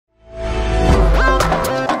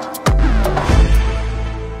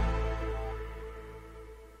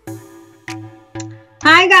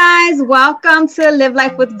welcome to Live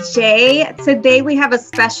Life with Jay. Today we have a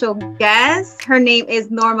special guest. Her name is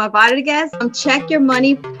Norma Vargas from Check Your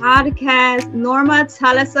Money podcast. Norma,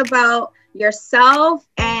 tell us about yourself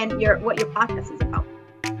and what your podcast is about.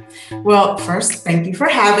 Well, first, thank you for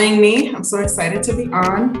having me. I'm so excited to be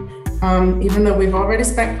on. Even though we've already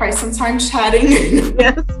spent quite some time chatting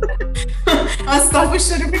Yes. on stuff we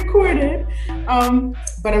should have recorded.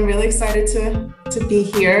 But I'm really excited to be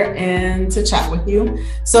here and to chat with you.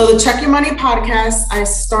 So the Check Your Money podcast, I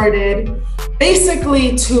started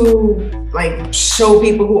basically to show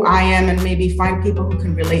people who I am and maybe find people who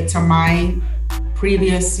can relate to my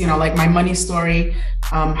previous, my money story,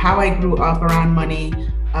 how I grew up around money.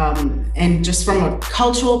 And just from a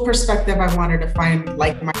cultural perspective, I wanted to find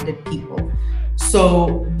like-minded people.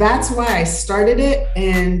 So that's why I started it,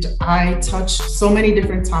 and I touch so many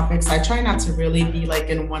different topics. I try not to really be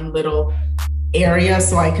in one little area,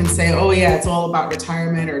 so I can say, oh yeah, it's all about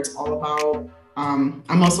retirement, or it's all about,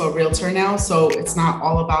 I'm also a realtor now, so it's not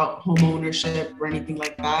all about home ownership or anything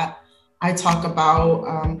like that. I talk about,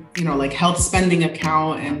 health spending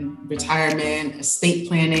account and retirement, estate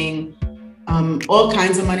planning, all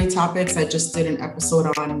kinds of money topics. I just did an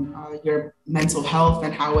episode on your mental health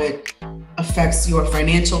and how it affects your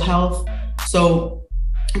financial health. So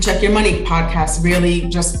Check Your Money podcast really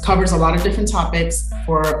just covers a lot of different topics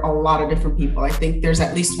for a lot of different people. I think there's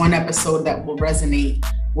at least one episode that will resonate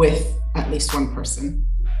with at least one person.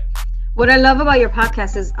 What I love about your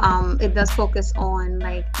podcast is it does focus on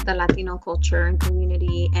the Latino culture and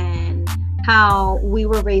community and how we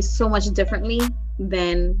were raised so much differently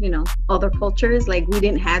than, other cultures. We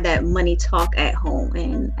didn't have that money talk at home.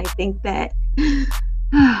 And I think that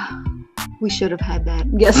we should have had that.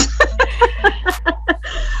 Yes.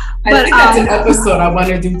 I think that's an episode I want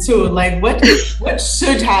to do too. What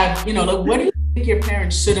should have, what do you think your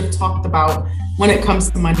parents should have talked about when it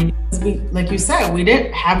comes to money? Because we, like you said, we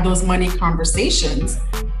didn't have those money conversations.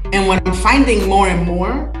 And what I'm finding more and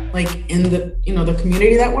more, in the, the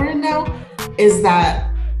community that we're in now, is that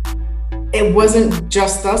it wasn't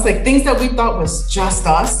just us. Things that we thought was just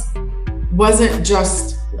us wasn't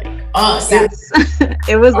just us. Yes.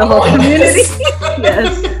 It was the whole community.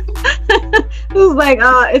 Yes. It was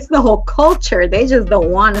it's the whole culture. They just don't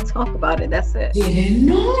want to talk about it. That's it. Didn't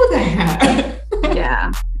know that.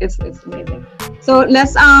 Yeah, it's amazing. So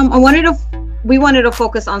let's we wanted to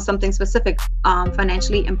focus on something specific,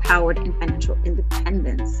 financially empowered and financial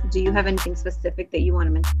independence. Do you have anything specific that you want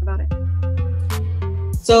to mention about it?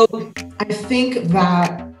 So I think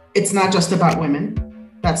that it's not just about women.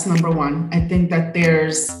 That's number one. I think that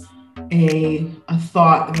there's a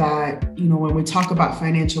thought that, when we talk about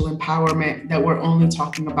financial empowerment, that we're only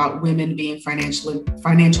talking about women being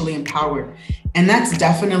financially empowered. And that's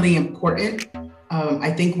definitely important.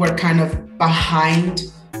 I think we're kind of behind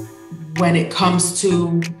when it comes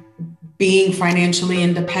to being financially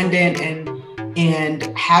independent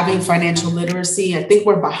and having financial literacy. I think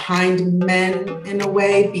we're behind men in a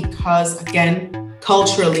way because, again,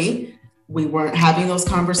 culturally, we weren't having those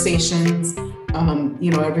conversations.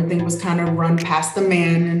 Everything was kind of run past the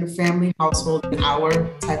man in the family household, in our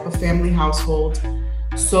type of family household.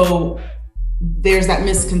 So there's that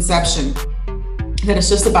misconception that it's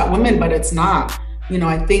just about women, but it's not.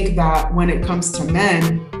 I think that when it comes to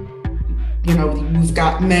men, you've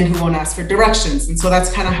got men who won't ask for directions. And so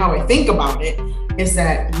that's kind of how I think about it, is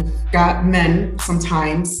that you've got men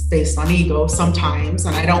sometimes based on ego sometimes.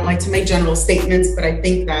 And I don't like to make general statements, but I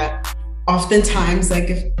think that oftentimes,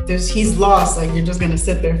 if he's lost, you're just going to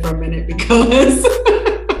sit there for a minute because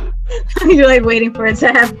you're waiting for it to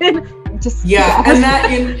happen.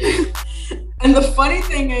 And the funny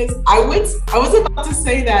thing is, I was about to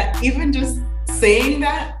say that even just saying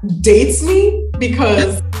that dates me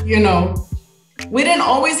because, we didn't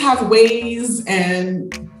always have Waze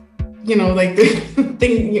and, the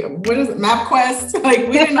thing, what is it, MapQuest?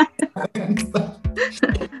 We didn't have that kind of stuff.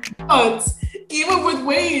 But even with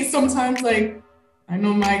Waze, sometimes, I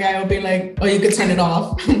know my guy will be like, oh, you could turn it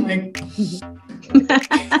off. I'm like,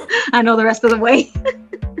 I know the rest of the way.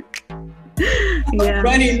 Yeah.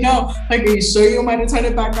 Ready? No. Are you sure you might have turned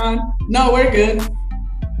it back on? No, we're good.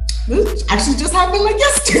 This actually just happened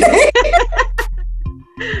yesterday.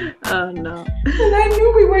 Oh no. And I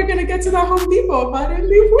knew we weren't gonna get to the Home Depot if I didn't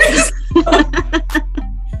leave Waze.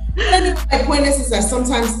 And my point is that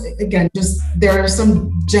sometimes, again, just there are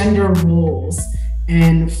some gender roles,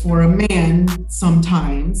 and for a man,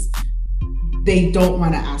 sometimes they don't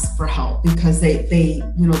want to ask for help because they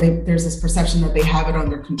there's this perception that they have it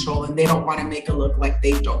under control and they don't want to make it look like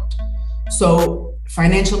they don't. So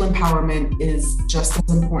financial empowerment is just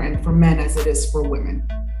as important for men as it is for women.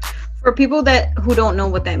 For people who don't know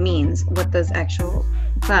what that means, what does actual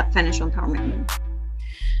financial empowerment mean?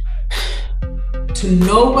 To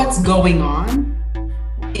know what's going on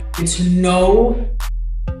and to know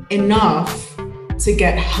enough to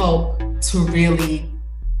get help to really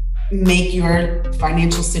make your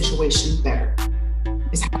financial situation better,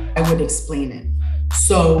 is how I would explain it.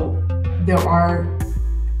 So there are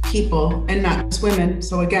people, and not just women,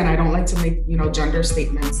 so again, I don't like to make, gender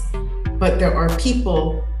statements, but there are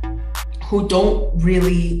people who don't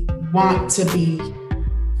really want to be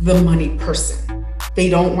the money person. They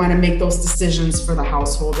don't want to make those decisions for the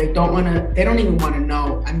household. They don't even want to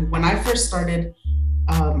know. I mean, when I first started,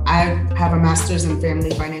 I have a master's in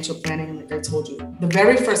family financial planning, like I told you. The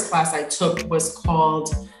very first class I took was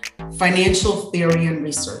called Financial Theory and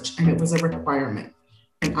Research, and it was a requirement.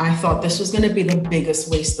 And I thought this was going to be the biggest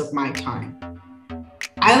waste of my time.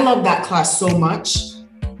 I loved that class so much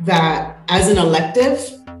that as an elective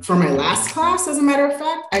for my last class, as a matter of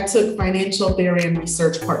fact, I took Financial Theory and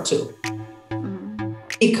Research Part 2.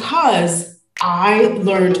 Because I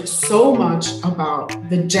learned so much about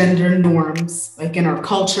the gender norms, like in our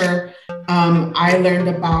culture. I learned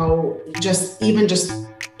about just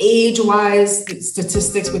age-wise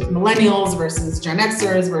statistics with millennials versus Gen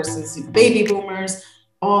Xers versus baby boomers,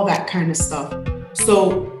 all that kind of stuff.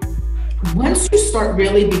 So once you start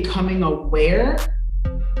really becoming aware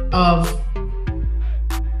of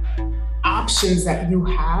options that you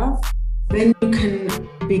have, then you can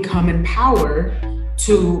become empowered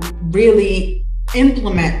to really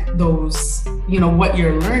implement those, what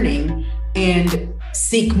you're learning and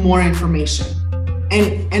seek more information.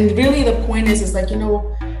 And really the point is like,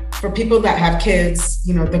 for people that have kids,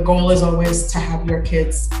 the goal is always to have your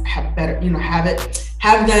kids have better,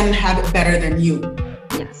 have them have it better than you.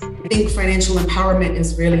 Yes. I think financial empowerment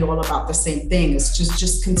is really all about the same thing. It's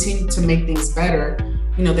just continue to make things better.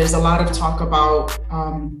 There's a lot of talk about,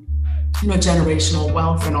 generational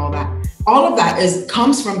wealth and all that. All of that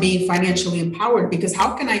comes from being financially empowered, because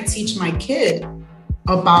how can I teach my kid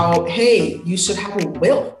about, hey, you should have a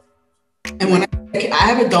will? And when I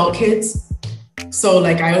have adult kids, so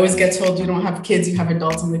like I always get told, you don't have kids, you have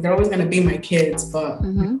adults. I'm like, they're always going to be my kids, but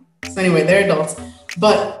so anyway, they're adults.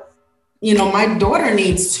 But, my daughter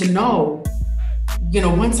needs to know,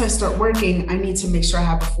 once I start working, I need to make sure I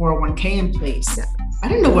have a 401k in place. I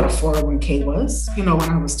didn't know what a 401k was, when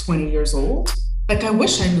I was 20 years old. Like, I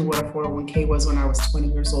wish I knew what a 401k was when I was 20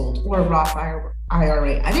 years old, or a Roth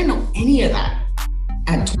IRA. I didn't know any of that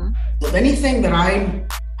at 20. With anything that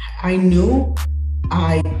I knew,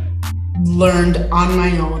 I learned on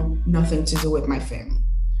my own, nothing to do with my family.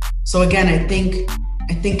 So again, I think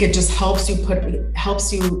it just helps you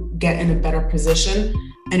get in a better position,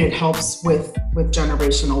 and it helps with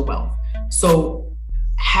generational wealth. So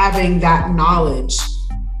having that knowledge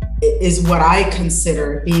is what I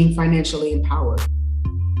consider being financially empowered.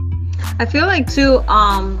 I feel like too,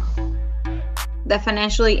 that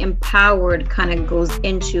financially empowered kind of goes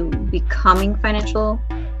into becoming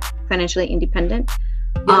financially independent.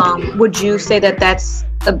 Would you say that that's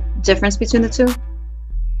a difference between the two?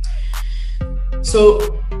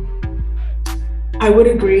 So I would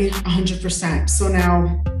agree 100%. So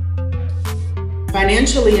now,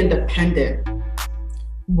 financially independent,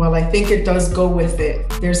 well, I think it does go with it.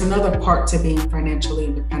 There's another part to being financially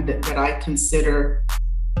independent that I consider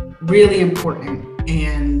really important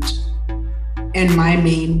and my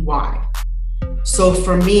main why. So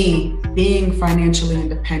for me, being financially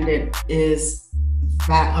independent is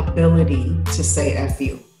that ability to say F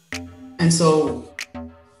you. And so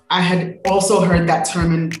I had also heard that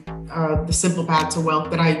term in The Simple Path to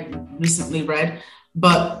Wealth that I recently read.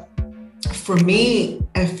 But for me,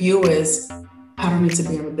 F you is, I don't need to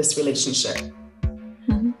be in this relationship.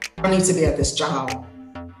 I don't need to be at this job.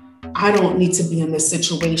 I don't need to be in this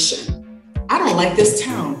situation. I don't like this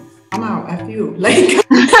town. I'm out. F you. Like,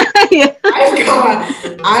 yeah. I've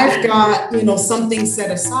got, something set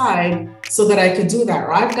aside so that I could do that.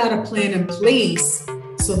 Or I've got a plan in place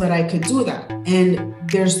so that I could do that. And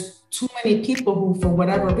there's too many people who, for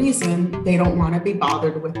whatever reason, they don't want to be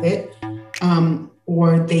bothered with it,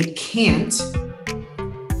 or they can't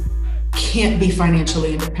be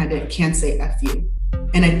financially independent, can't say F you.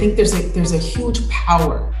 And I think there's a huge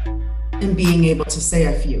power in being able to say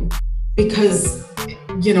F you, because,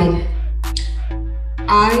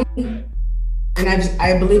 I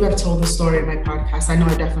believe I've told this story in my podcast. I know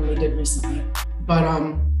I definitely did recently, but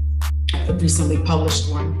I recently published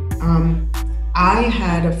one. I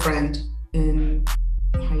had a friend in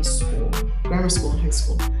grammar school, high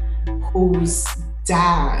school, whose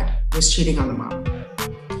dad was cheating on the mom.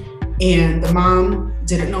 And the mom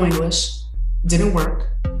didn't know English, didn't work,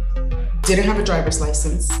 didn't have a driver's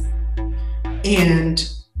license, and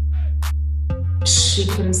she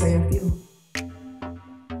couldn't say a few.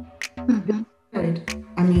 Mm-hmm.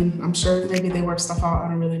 I mean, I'm sure maybe they work stuff out. I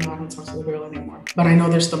don't really know. I don't talk to the girl anymore, but I know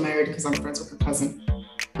they're still married because I'm friends with her cousin.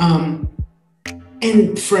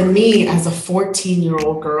 And for me, as a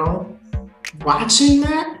 14-year-old girl, watching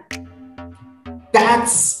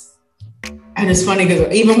that's, and it's funny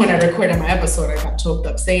because even when I recorded my episode, I got choked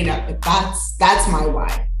up saying that, but that's my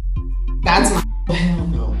why. That's my, hell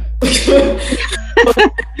no.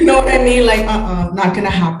 You know what I mean? Like, not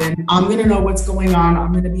gonna happen. I'm gonna know what's going on.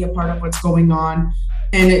 I'm gonna be a part of what's going on.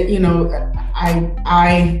 And it, you know,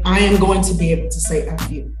 I am going to be able to say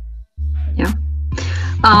F you. Yeah.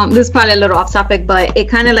 This is probably a little off topic, but it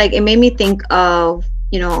kind of like, it made me think of,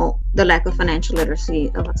 you know, the lack of financial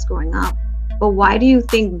literacy of us growing up. But why do you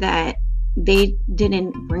think that they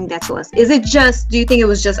didn't bring that to us? Is it just, do you think it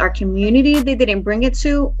was just our community they didn't bring it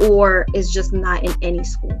to, or it's just not in any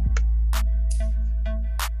school?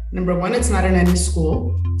 Number one, it's not in any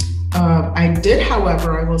school. I did,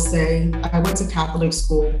 however, I will say, I went to Catholic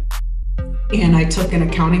school and I took an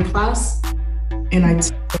accounting class and I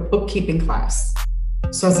took a bookkeeping class.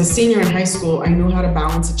 So as a senior in high school, I knew how to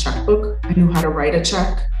balance a checkbook. I knew how to write a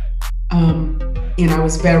check. And I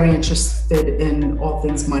was very interested in all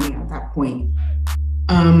things money at that point.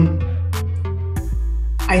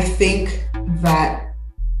 I think that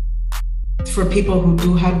for people who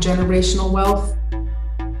do have generational wealth,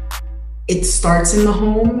 it starts in the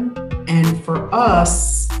home. And for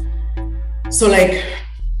us, so like,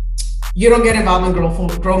 you don't get involved in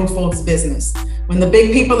grown folks' business. When the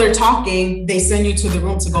big people are talking, they send you to the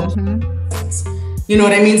room to go. Mm-hmm. You know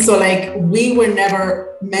what I mean? So like, we were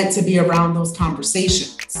never meant to be around those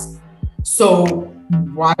conversations. So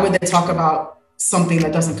why would they talk about something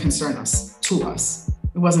that doesn't concern us, to us?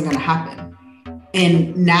 It wasn't going to happen.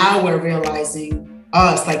 And now we're realizing,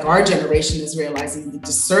 us, like our generation is realizing the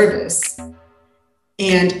disservice.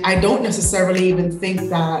 And I don't necessarily even think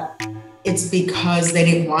that it's because they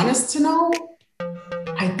didn't want us to know.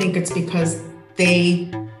 I think it's because I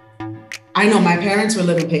know my parents were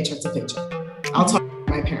living paycheck to paycheck. I'll talk about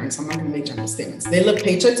my parents. I'm not going to make general statements. They live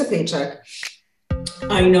paycheck to paycheck.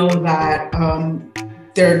 I know that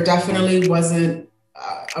there definitely wasn't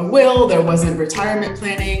a will. There wasn't retirement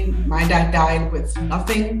planning. My dad died with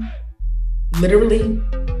nothing, literally.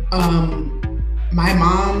 My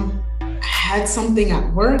mom had something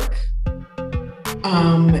at work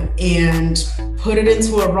and put it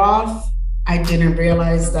into a Roth. I didn't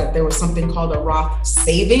realize that there was something called a Roth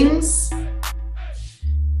savings.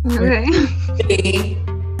 Okay.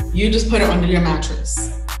 You just put it under your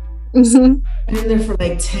mattress. Mm-hmm. I've been there for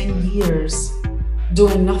like 10 years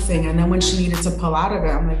doing nothing. And then when she needed to pull out of it,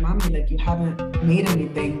 I'm like, Mommy, like, you haven't made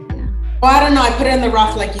anything. Yeah. Well, I don't know. I put it in the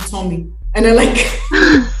Roth like you told me. And then like,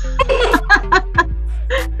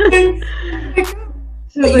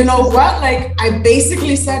 but you know what? Like, I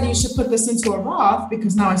basically said you should put this into a Roth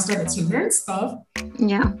because now I started to learn stuff.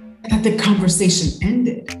 Yeah. And the conversation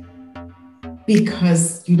ended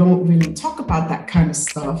because you don't really talk about that kind of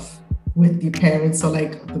stuff with your parents. So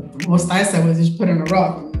like the most I said was just put in a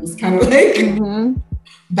Roth. And it was kind of like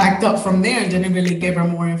backed up from there and didn't really give her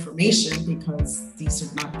more information because these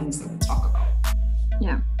are not things that we talk about.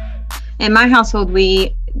 Yeah. In my household,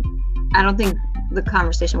 I don't think the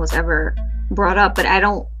conversation was ever brought up, but I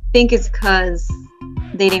don't think it's because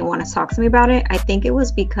they didn't want to talk to me about it. I think it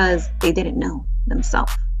was because they didn't know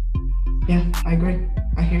themselves. Yeah, I agree.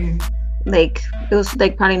 I hear you. Like, it was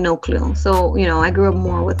like probably no clue. So, you know, I grew up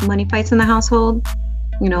more with money fights in the household,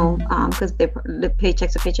 you know, because they live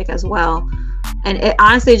paycheck to paycheck as well. And it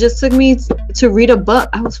honestly just took me to read a book.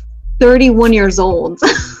 I was 31 years old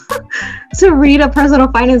to read a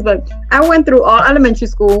personal finance book. I went through all elementary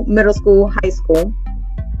school, middle school, high school,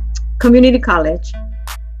 community college,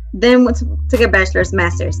 then went to get bachelor's,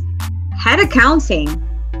 master's, had accounting.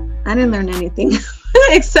 I didn't learn anything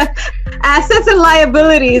except assets and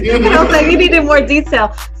liabilities. You know, like we needed more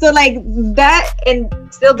detail. So like that, and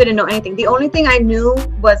still didn't know anything. The only thing I knew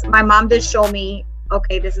was my mom did show me,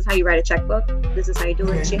 okay, this is how you write a checkbook. This is how you do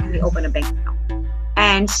it. She had me open a bank account.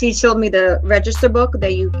 And she showed me the register book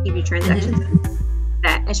that you keep your transactions in.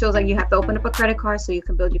 That, and she was like, you have to open up a credit card so you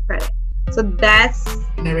can build your credit. So that's,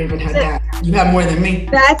 never even had that. You have more than me.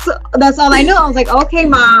 That's all I knew. I was like, okay,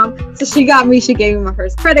 Mom. So she gave me my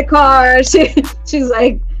first credit card. She's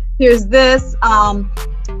like, here's this.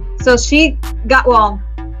 So she got, well,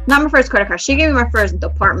 not my first credit card. She gave me my first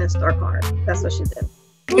department store card. That's what she did.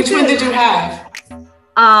 Which one did you have?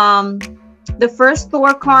 The first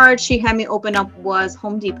store card she had me open up was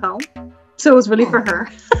Home Depot. So it was really for her.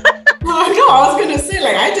 No, I was gonna say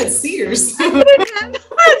like I did Sears. I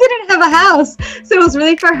didn't have a house, so it was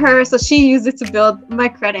really for her. So she used it to build my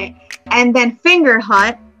credit. And then Finger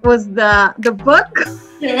Hut was the book.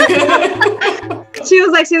 She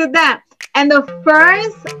was like, she did that. And the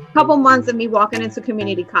first couple months of me walking into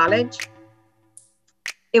community college,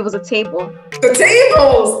 it was a table. The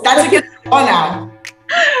tables. That's against the law now.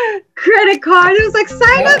 Credit card. It was like,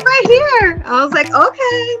 sign up right here. I was like,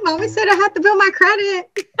 okay. Mommy said I had to build my credit.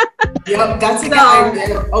 Yep, that's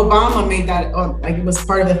Obama made that. Like it was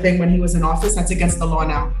part of the thing when he was in office. That's against the law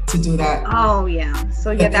now to do that. Oh yeah.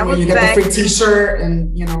 So yeah, that was you back. Get the free T-shirt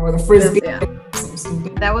and or the frisbee. Yeah.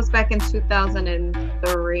 That was back in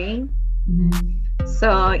 2003. Mm-hmm.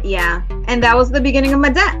 So yeah, and that was the beginning of my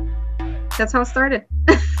debt. That's how it started.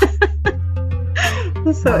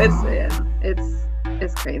 So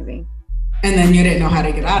it's crazy. And then you didn't know how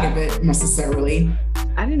to get out of it necessarily.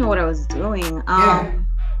 I didn't know what I was doing.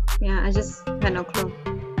 Yeah, I just had no clue.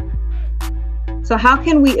 So how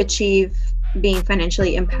can we achieve being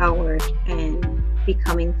financially empowered and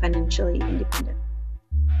becoming financially independent?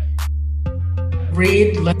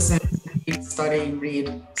 Read, listen, study,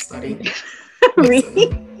 read, study.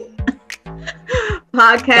 Read.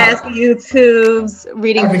 Podcasts, YouTubes,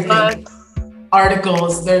 reading books.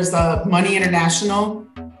 Articles. There's Money International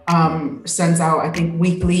sends out, I think,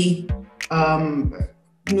 weekly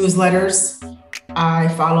newsletters. I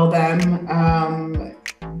follow them.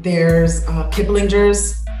 There's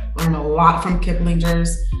Kiplinger's. Learn a lot from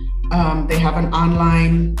Kiplinger's. They have an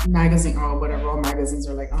online magazine, or whatever. All magazines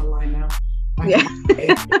are like online now. I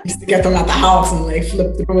used to get them at the house and like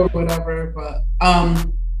flip through or whatever. But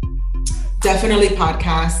definitely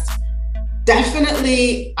podcast.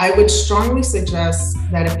 Definitely, I would strongly suggest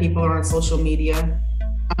that if people are on social media,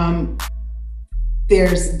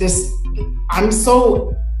 there's this, I'm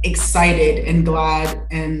so excited and glad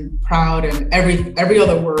and proud and every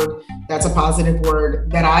other word that's a positive word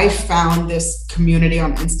that I found this community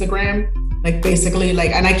on Instagram, like basically like,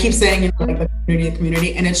 and I keep saying, like the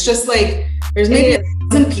community, and it's just like, there's maybe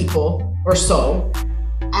 1,000 people or so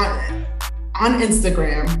on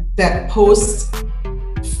Instagram that post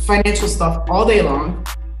financial stuff all day long,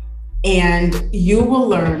 and you will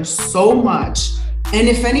learn so much. And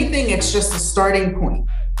if anything, it's just a starting point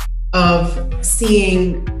of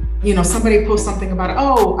seeing, somebody post something about,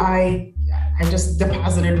 oh, I just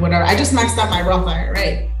deposited whatever. I just maxed out my Roth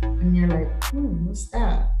IRA. And you're like, what's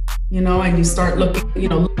that? And you start looking,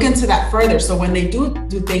 look into that further. So when they do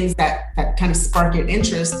things that kind of spark your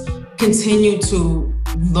interest, continue to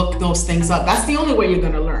look those things up. That's the only way you're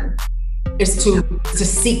going to learn, is to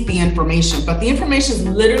seek the information. But the information is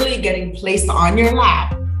literally getting placed on your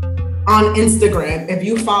lap on Instagram. If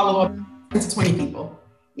you follow up to 20 people,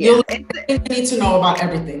 you'll need to know about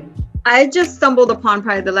everything. I just stumbled upon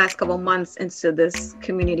probably the last couple months into this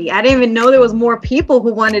community. I didn't even know there was more people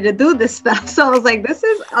who wanted to do this stuff. So I was like, this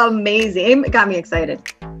is amazing. It got me excited.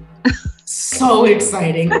 So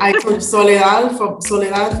exciting. I told Soledad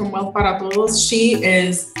from Wealth para Todos. She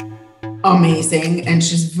is amazing and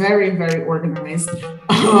she's very, very organized.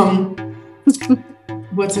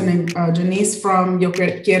 What's her name? Janice from Yo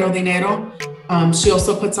Quiero Dinero. She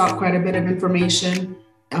also puts out quite a bit of information.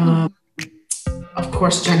 Of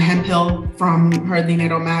course, Jen Hemphill from Her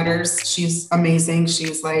Dinero Matters. She's amazing.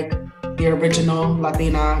 She's like the original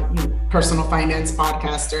Latina personal finance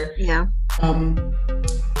podcaster. Yeah.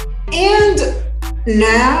 And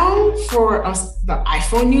now for us, the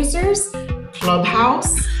iPhone users,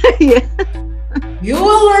 Clubhouse. Yeah. You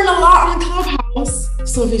will learn a lot on Clubhouse.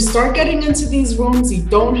 So if you start getting into these rooms, you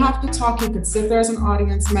don't have to talk. You could sit there as an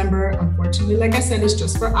audience member. Unfortunately, like I said, it's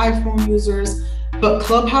just for iPhone users. But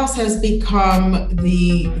Clubhouse has become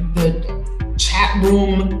the chat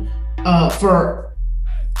room for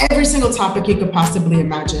every single topic you could possibly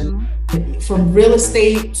imagine. From real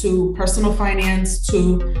estate to personal finance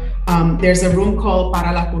to there's a room called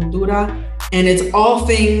Para la Cultura, and it's all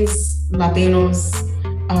things Latinos.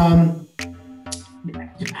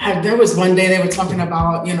 There was one day they were talking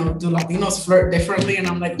about, do Latinos flirt differently? And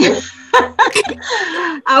I'm like, oh.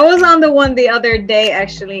 I was on the one the other day,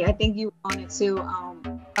 actually. I think you wanted to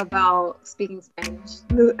about speaking Spanish.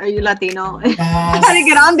 Are you Latino? Yes. I had to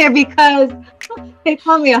get on there because they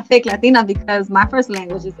call me a fake Latina because my first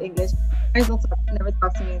language is English. My parents never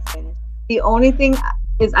talk to me in Spanish. The only thing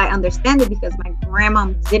is I understand it because my grandma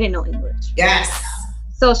didn't know English. Yes.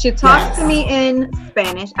 So she talks to me in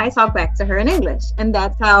Spanish. I talk back to her in English. And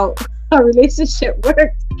that's how our relationship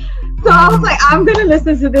worked. So I was like, I'm going to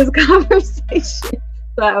listen to this conversation.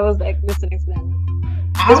 So I was like listening to that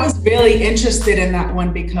one. I was really interested in that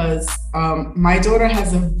one because my daughter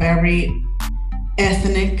has a very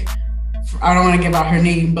ethnic I don't want to give out her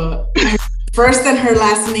name, but her first and her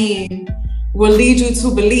last name will lead you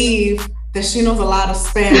to believe that she knows a lot of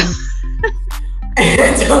Spanish.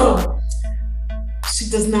 And she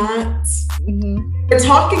does not. We're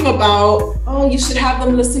talking about, oh, you should have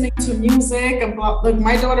them listening to music. About, like,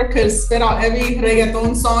 my daughter could spit out every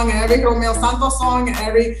reggaeton song, every Romeo Santos song,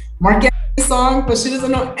 every Mark song, but she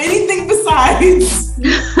doesn't know anything besides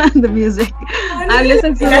the music. I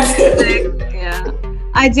listen to the music. Yeah.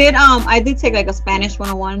 I did take like a Spanish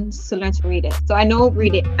 101 to learn to read it. So I know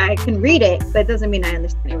I can read it, but it doesn't mean I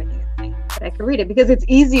understand everything it's saying. But I can read it because it's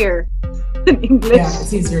easier than English. Yeah,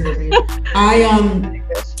 it's easier to read. I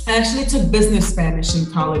actually took business Spanish in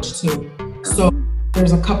college too. So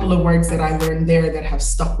there's a couple of words that I learned there that have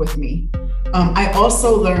stuck with me. I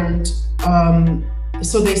also learned,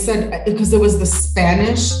 so they said, because there was the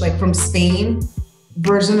Spanish, like from Spain,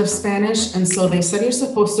 version of Spanish. And so they said you're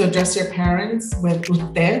supposed to address your parents with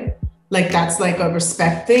usted, like that's like a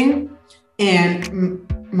respect thing. And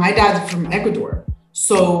my dad's from Ecuador.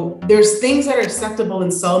 So there's things that are acceptable in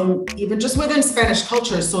some, even just within Spanish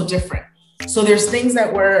culture is so different. So there's things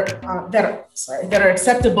that are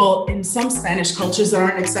acceptable in some Spanish cultures that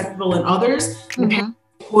aren't acceptable in others. Mm-hmm.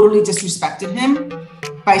 Totally disrespected him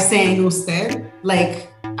by saying usted, like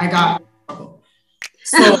I got in trouble.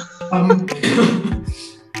 So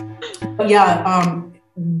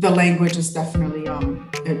the language is definitely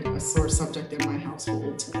a sore subject in my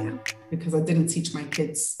household because I didn't teach my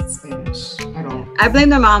kids Spanish at all. I blame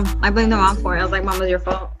their mom. For it. I was like, Mom, it's your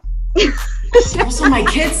fault. Also, my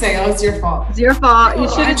kids say, "Oh, it's your fault." It's your fault. You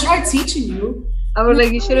should have tried teaching you. I was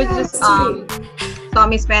like, you should have just taught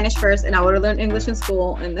me Spanish first, and I would have learned English in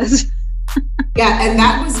school. And this. Yeah, and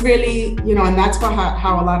that was really, and that's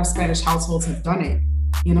how a lot of Spanish households have done it.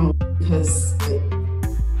 Because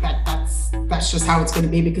that's just how it's going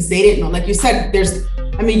to be, because they didn't know. Like you said,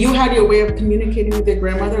 you had your way of communicating with your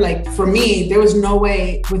grandmother. Like for me, there was no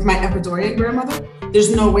way with my Ecuadorian grandmother,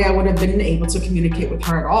 there's no way I would have been able to communicate with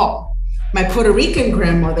her at all. My Puerto Rican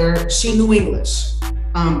grandmother, she knew English.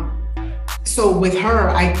 So with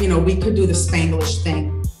her, we could do the Spanglish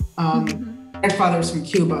thing. My father's from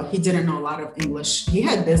Cuba. He didn't know a lot of English. He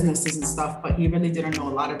had businesses and stuff, but he really didn't know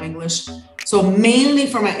a lot of English. So mainly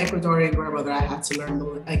for my Ecuadorian grandmother, I had to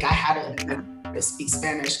learn, I had to speak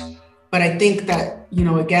Spanish. But I think that,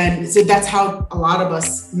 again, so that's how a lot of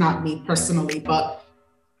us, not me personally, but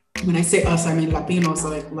when I say us, I mean Latinos,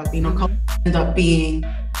 like Latino culture, end up being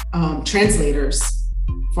translators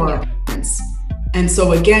for our parents. And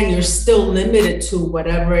so again, you're still limited to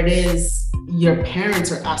whatever it is your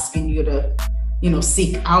parents are asking you to,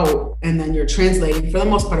 seek out, and then you're translating. For the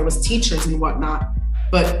most part, it was teachers and whatnot,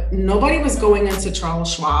 but nobody was going into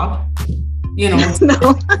Charles Schwab, to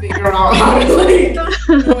figure out how to, you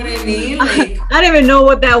know what I mean? Like, I didn't even know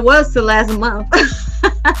what that was till last month.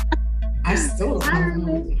 I still don't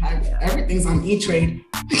know. Everything's on E-Trade.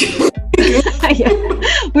 Yeah,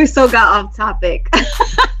 we still got off topic.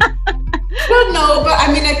 No, but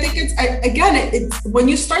I mean, I think it's when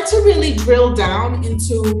you start to really drill down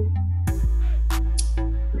into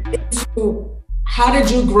how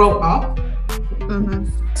did you grow up,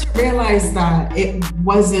 to realize that it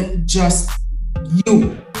wasn't just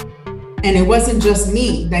you and it wasn't just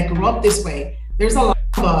me that grew up this way. There's a lot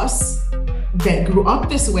of us that grew up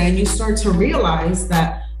this way, and you start to realize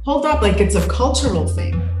that, hold up, like it's a cultural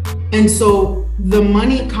thing. And so the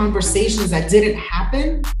money conversations that didn't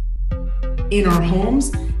happen in our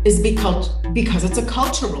homes is because it's a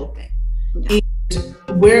cultural thing. And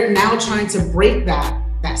we're now trying to break that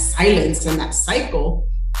silence, and that cycle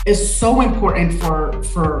is so important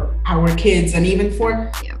for our kids. And even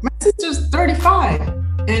for my sister's 35,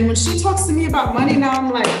 and when she talks to me about money now,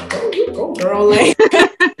 I'm like, oh, you go, girl. Like,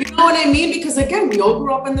 you know what I mean? Because again, we all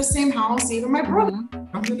grew up in the same house, even my brother.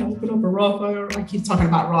 I'm gonna open up a Roth. I keep talking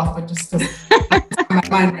about Roth, but just because it's on my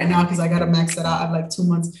mind right now, because I gotta max it out at like 2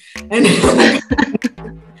 months. And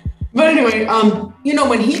but anyway,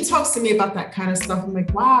 when he talks to me about that kind of stuff, I'm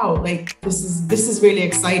like, wow, like this is really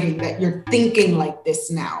exciting that you're thinking like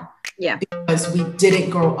this now. Yeah. Because we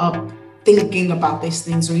didn't grow up thinking about these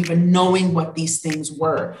things or even knowing what these things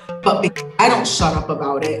were. But because I don't shut up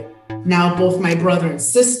about it, now both my brother and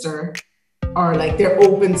sister are like, they're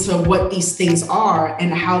open to what these things are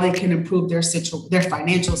and how they can improve their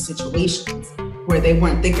financial situations where they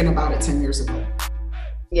weren't thinking about it 10 years ago.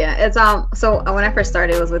 Yeah, it's so when I first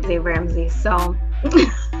started, it was with Dave Ramsey. So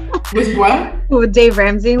with what? With Dave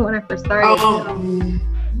Ramsey when I first started. I'm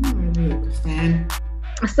not really a fan.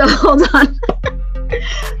 So hold on.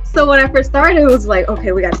 So when I first started, it was like,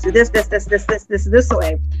 okay, we got to do this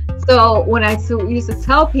way. So when I used to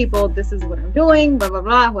tell people this is what I'm doing, blah blah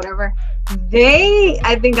blah, whatever,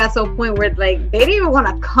 I think got to a point where like they didn't even want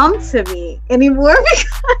to come to me anymore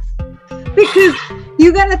because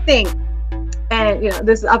you gotta think, and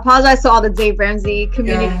this, I apologize to all the Dave Ramsey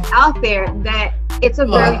community out there, that it's a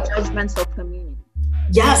very judgmental community.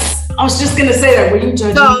 Yes, I was just gonna say that. Were you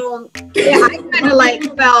judging? So yeah, I kind of like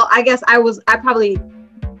felt. I guess I probably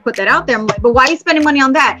put that out there. I'm like, but why are you spending money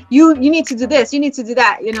on that? You need to do this. You need to do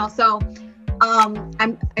that. So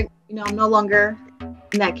I'm no longer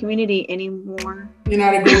in that community anymore. You're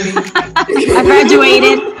not a groupie.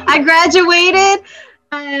 I graduated.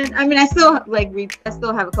 And I mean, I still read. I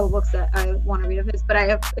still have a couple books that I want to read of his, but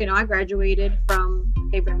I graduated from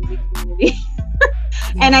Dave Ramsey community.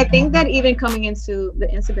 And I think that even coming into the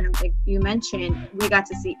Instagram, like you mentioned, we got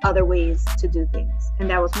to see other ways to do things, and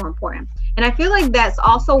that was more important. And I feel like that's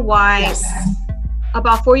also why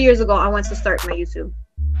about 4 years ago, I went to start my YouTube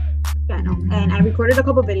channel, and I recorded a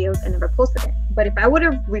couple videos and never posted it. But if I would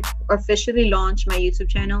have officially launched my YouTube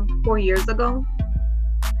channel 4 years ago,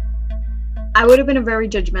 I would have been a very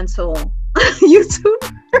judgmental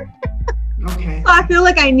YouTuber. Okay. So I feel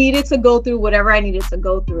like I needed to go through whatever I needed to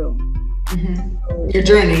go through. Your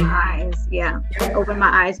journey. Open my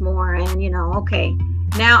eyes more, and okay,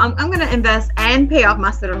 now I'm gonna invest and pay off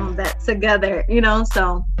my student loan debt together.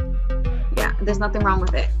 So yeah, there's nothing wrong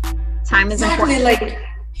with it. Time is important. Like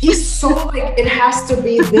he's so like it has to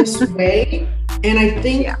be this way, and I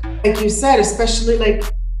think like you said, especially like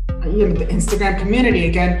the Instagram community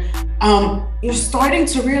again, you're starting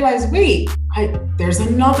to realize, wait, there's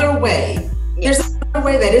another way. There's another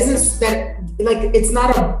way that isn't that. Like it's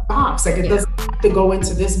not a box, like it doesn't have to go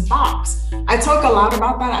into this box. I talk a lot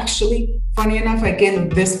about that actually, funny enough, like in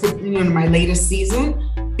this, in my latest season,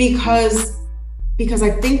 because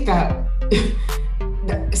I think that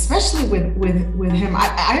especially with him,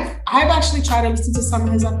 I've actually tried to listen to some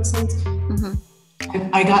of his episodes.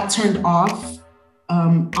 I got turned off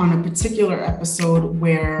on a particular episode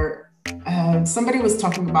where somebody was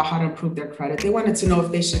talking about how to improve their credit. They wanted to know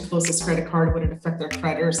if they should close this credit card, would it affect their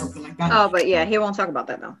credit or something like that. Oh, but yeah, he won't talk about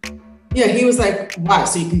that though. Yeah, he was like, why?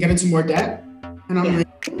 So you can get into more debt? And I'm like,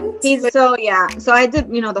 so I did,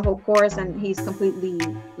 the whole course, and he's completely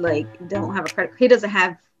like, don't have a credit. He doesn't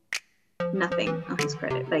have nothing on his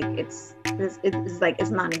credit. Like it's like, it's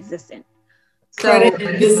non-existent. So credit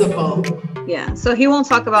invisible. Yeah. So he won't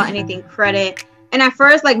talk about anything credit. And at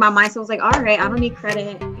first, like my mindset was like, all right, I don't need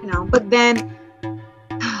credit, but then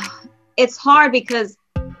it's hard because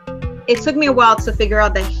it took me a while to figure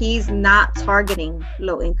out that he's not targeting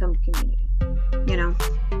low income community.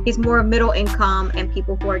 He's more middle income and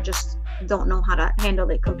people who are just don't know how to handle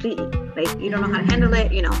it completely. Like you don't know how to handle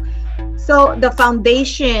it, So the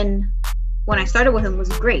foundation when I started with him was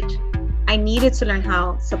great. I needed to learn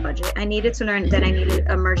how to budget. I needed to learn that I needed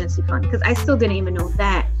an emergency fund because I still didn't even know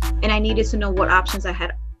that. And I needed to know what options I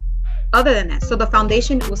had other than that. So the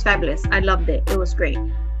foundation was fabulous. I loved it. It was great.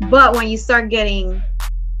 But when you start getting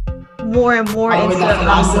more and more into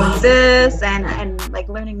doing this and like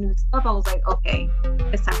learning new stuff, I was like, okay,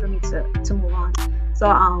 it's time for me to move on. So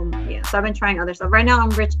so I've been trying other stuff. Right now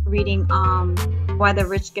I'm reading Why the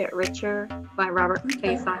Rich Get Richer by Robert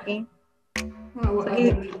Kiyosaki. So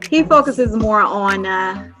he focuses more on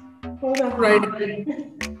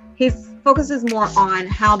he focuses more on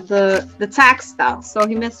how the tax stuff. So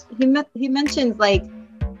he mentions like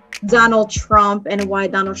Donald Trump and why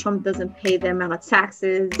Donald Trump doesn't pay the amount of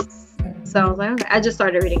taxes. So I was like, okay, I just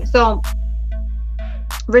started reading it. So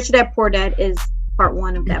Rich Dad Poor Dad is part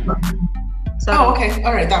 1 of that book. So okay,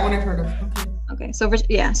 all right, that one I've heard of. Okay, so Rich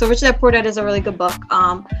Dad Poor Dad is a really good book.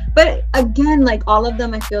 But again, like all of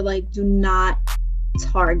them, I feel like do not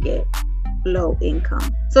target low income.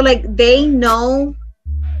 So like they know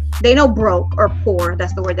broke or poor,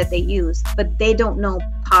 that's the word that they use, but they don't know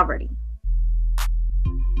poverty.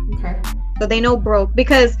 Okay. So they know broke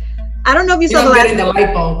because I don't know if you saw the last the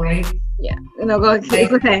light bulb, right? Yeah. No, go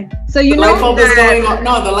ahead. Okay. So the light bulb is going off.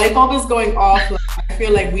 No, the light bulb is going off. I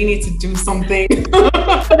feel like we need to do something.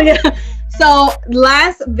 So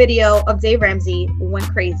last video of Dave Ramsey went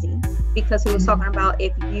crazy because he was talking about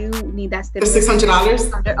if you need that stimulus.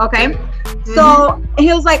 $600. Okay. So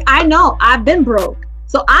he was like, I know, I've been broke.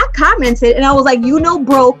 So I commented and I was like,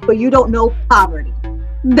 broke, but you don't know poverty.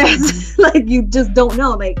 That's like, you just don't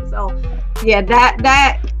know. Like, so yeah, that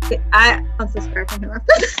I unsubscribed from him.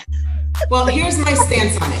 Well, here's my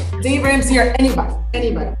stance on it. Dave Ramsey or anybody,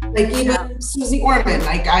 like even Susie Orman,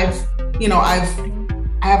 like I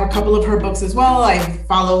have a couple of her books as well. I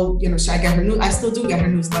follow, I still do get her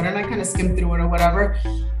newsletter and I kind of skim through it or whatever.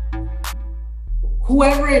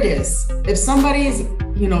 whoever it is, if somebody's,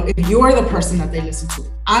 if you're the person that they listen to,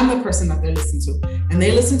 I'm the person that they listen to, and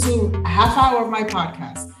they listen to a half hour of my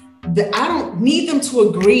podcast, I don't need them to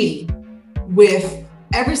agree with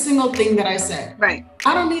every single thing that I said. Right.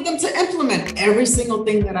 I don't need them to implement every single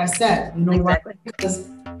thing that I said. You know exactly. why? Because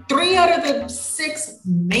 3 out of the 6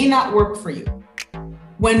 may not work for you.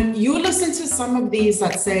 When you listen to some of these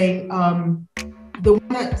that say,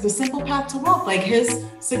 the simple path to wealth, like his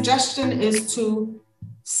suggestion is to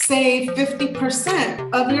save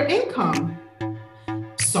 50% of your income.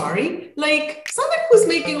 Sorry, like somebody who's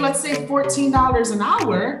making, let's say, $14 an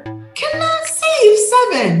hour cannot save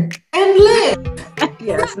 7 and live.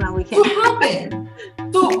 Yes, no, we can't. Happen.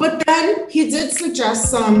 So, but then he did suggest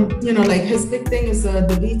some, like his big thing is the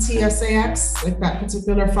VTSAX, like that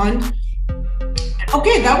particular fund.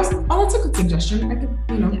 Okay, that's a good suggestion. I could,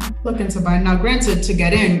 look into buying. Now, granted, to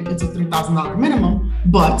get in, it's a $3,000 minimum,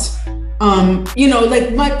 but,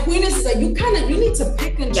 like my point is that you need to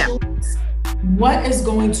pick and choose what is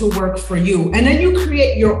going to work for you. And then you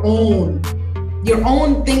create your own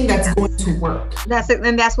thing that's going to work. That's it.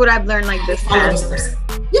 And that's what I've learned like this past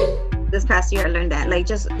year. I learned that, like,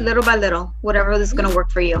 just little by little, whatever is going to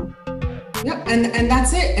work for you. Yep. And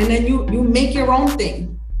that's it. And then you make your own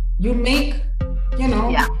thing. You make, you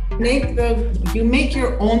make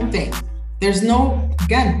your own thing. There's no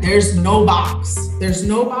box. There's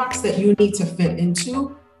no box that you need to fit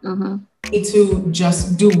into. Mm-hmm. You need to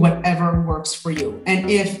just do whatever works for you. And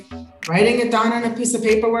if writing it down on a piece of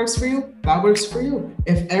paper works for you, that works for you.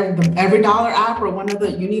 If every dollar app or one of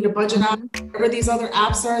the, you need a budget app, whatever these other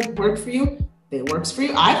apps are work for you, it works for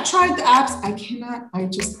you. I've tried the apps. I cannot, I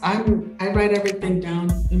write everything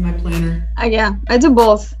down in my planner. Yeah, I do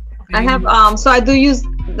both. I have, so I do use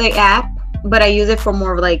the app, but I use it for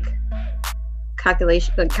more of like calculate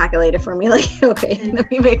it for me. Like, okay, let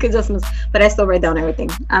me make adjustments, but I still write down everything.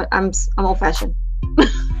 I'm old fashioned.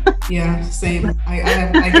 Yeah, same.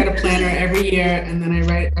 I get a planner every year, and then I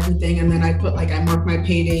write everything, and then I mark my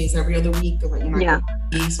paydays every other week.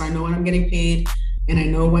 So I know when I'm getting paid, and I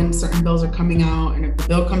know when certain bills are coming out, and if the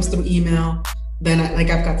bill comes through email, then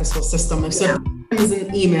I've got this whole system. If something is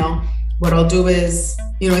an email, what I'll do is,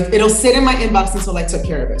 it'll sit in my inbox until I took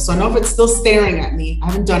care of it. So I know if it's still staring at me, I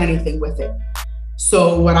haven't done anything with it.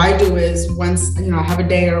 So what I do is once, I have a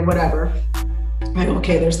day or whatever, I go,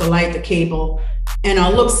 okay, there's the light, the cable, and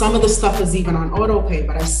I'll look, some of the stuff is even on auto pay,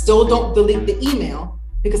 but I still don't delete the email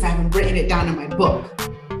because I haven't written it down in my book.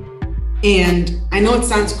 And I know it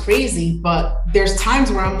sounds crazy, but there's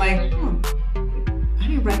times where I'm like, I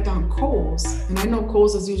didn't write down Kohl's. And I know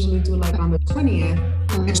Kohl's is usually due like on the 20th.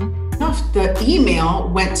 Mm-hmm. And enough, the email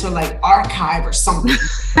went to like archive or something.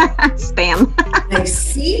 Spam. Like,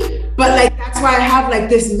 see? But like, that's why I have like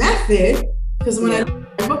this method, because when I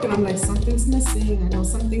book it, I'm like, something's missing. I know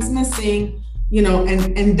something's missing,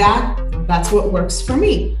 and that's what works for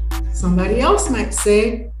me. Somebody else might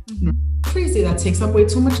say, crazy, that takes up way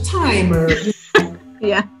too much time, or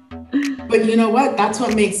yeah. But you know what? That's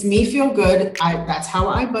what makes me feel good. That's how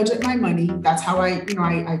I budget my money. That's how I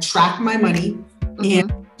track my money,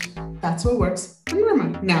 and that's what works for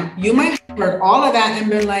Norma. Now, you might have heard all of that and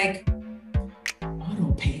been like,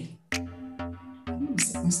 auto pay. I'm gonna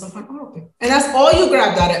set myself on auto pay, and that's all you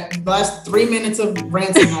grabbed out of the last 3 minutes of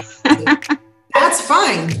ranting. That's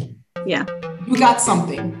fine. Yeah, you got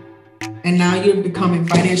something. And now you're becoming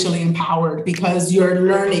financially empowered because you're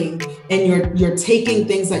learning and you're taking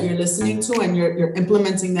things that you're listening to and you're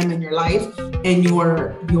implementing them in your life, and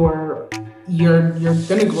you're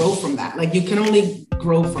gonna grow from that. Like, you can only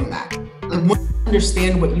grow from that. And once you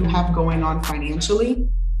understand what you have going on financially,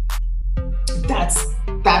 that's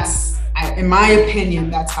in my opinion,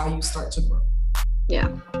 that's how you start to grow. Yeah,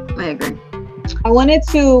 I agree. I wanted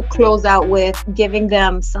to close out with giving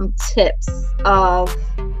them some tips of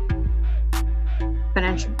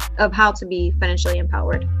how to be financially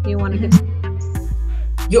empowered. Do you want to give some tips?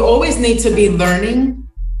 You always need to be learning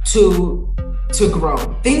to grow.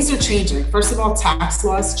 Things are changing. First of all, tax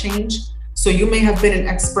laws change. So you may have been an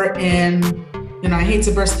expert in, I hate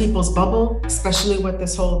to burst people's bubble, especially with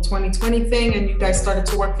this whole 2020 thing, and you guys started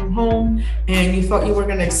to work from home and you thought you were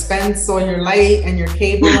going to expense all your light and your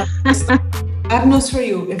cable. I have news for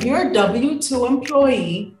you. If you're a W-2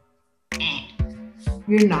 employee,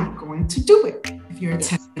 you're not going to do it. If you're a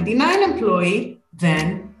 1099 employee,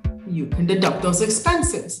 then you can deduct those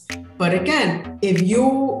expenses. But again, if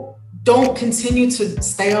you don't continue to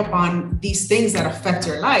stay up on these things that affect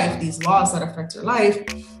your life, these laws that affect your life,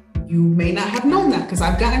 you may not have known that, because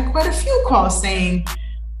I've gotten quite a few calls saying,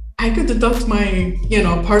 I could deduct my,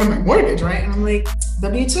 part of my mortgage, right? And I'm like,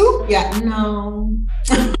 W-2? Yeah, no.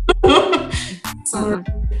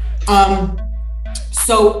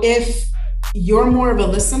 So if you're more of a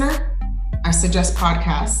listener, I suggest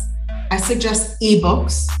podcasts. I suggest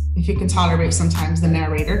ebooks, if you can tolerate sometimes the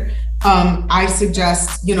narrator. I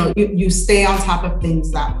suggest, you stay on top of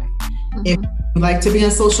things that way. If you like to be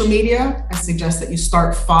on social media, I suggest that you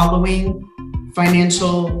start following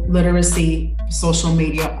financial literacy social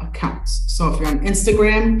media accounts. So if you're on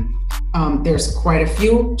Instagram, there's quite a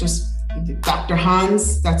few. Just Dr.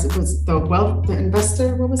 Hans, was the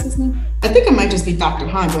investor. What was his name? I think it might just be Dr.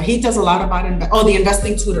 Hans, but he does a lot about the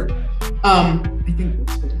investing tutor. I think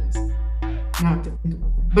that's what it is. I have to think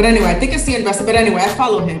about that. But anyway, I think it's the investor. But anyway, I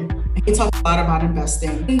follow him. He talks a lot about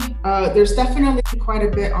investing. There's definitely quite a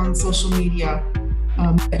bit on social media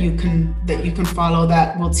that you can follow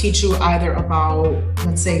that will teach you either about,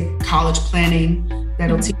 let's say, college planning,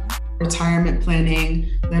 that'll teach you retirement planning,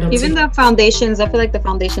 even the foundations. I feel like the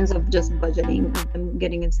foundations of just budgeting, and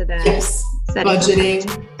getting into that. Yes,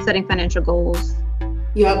 setting financial goals.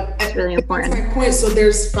 Yep, it's really important. That's my point. So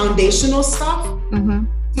there's foundational stuff.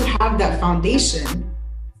 You have that foundation,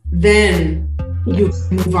 then you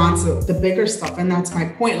move on to the bigger stuff, and that's my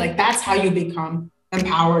point. Like, that's how you become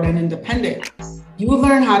empowered and independent. You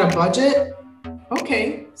learn how to budget.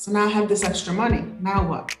 Okay, so now I have this extra money. Now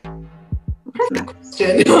what? Perfect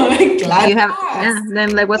question.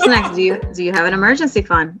 Then like, what's next? Do you have an emergency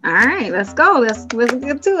fund? All right, let's go. Let's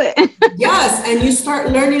get to it. Yes, and you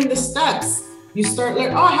start learning the steps. You start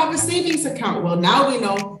learning. Oh, I have a savings account. Well, now we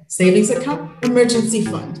know savings account, emergency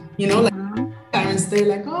fund. Like parents, they're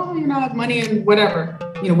like, oh, I have money in whatever.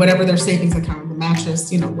 Whatever their savings account, the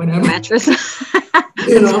mattress. Whatever mattress.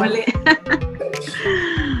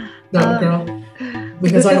 No, girl.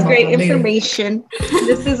 This is great information.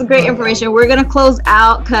 This is great information. We're gonna close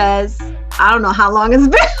out because I don't know how long it's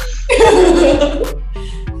been.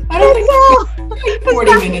 I don't think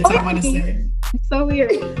 40 minutes. I want to say. It's so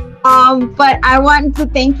weird. But I want to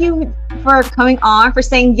thank you for coming on, for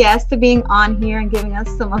saying yes to being on here and giving us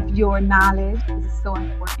some of your knowledge. This is so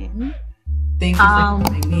important. Thank you for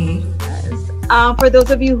having me. For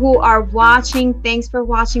those of you who are watching, thanks for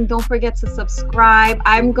watching. Don't forget to subscribe.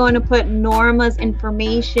 I'm going to put Norma's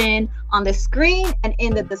information on the screen and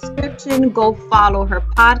in the description. Go follow her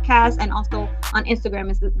podcast, and also on Instagram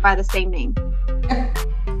is by the same name.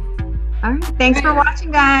 All right. Thanks for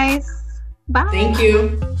watching, guys. Bye. Thank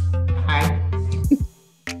you.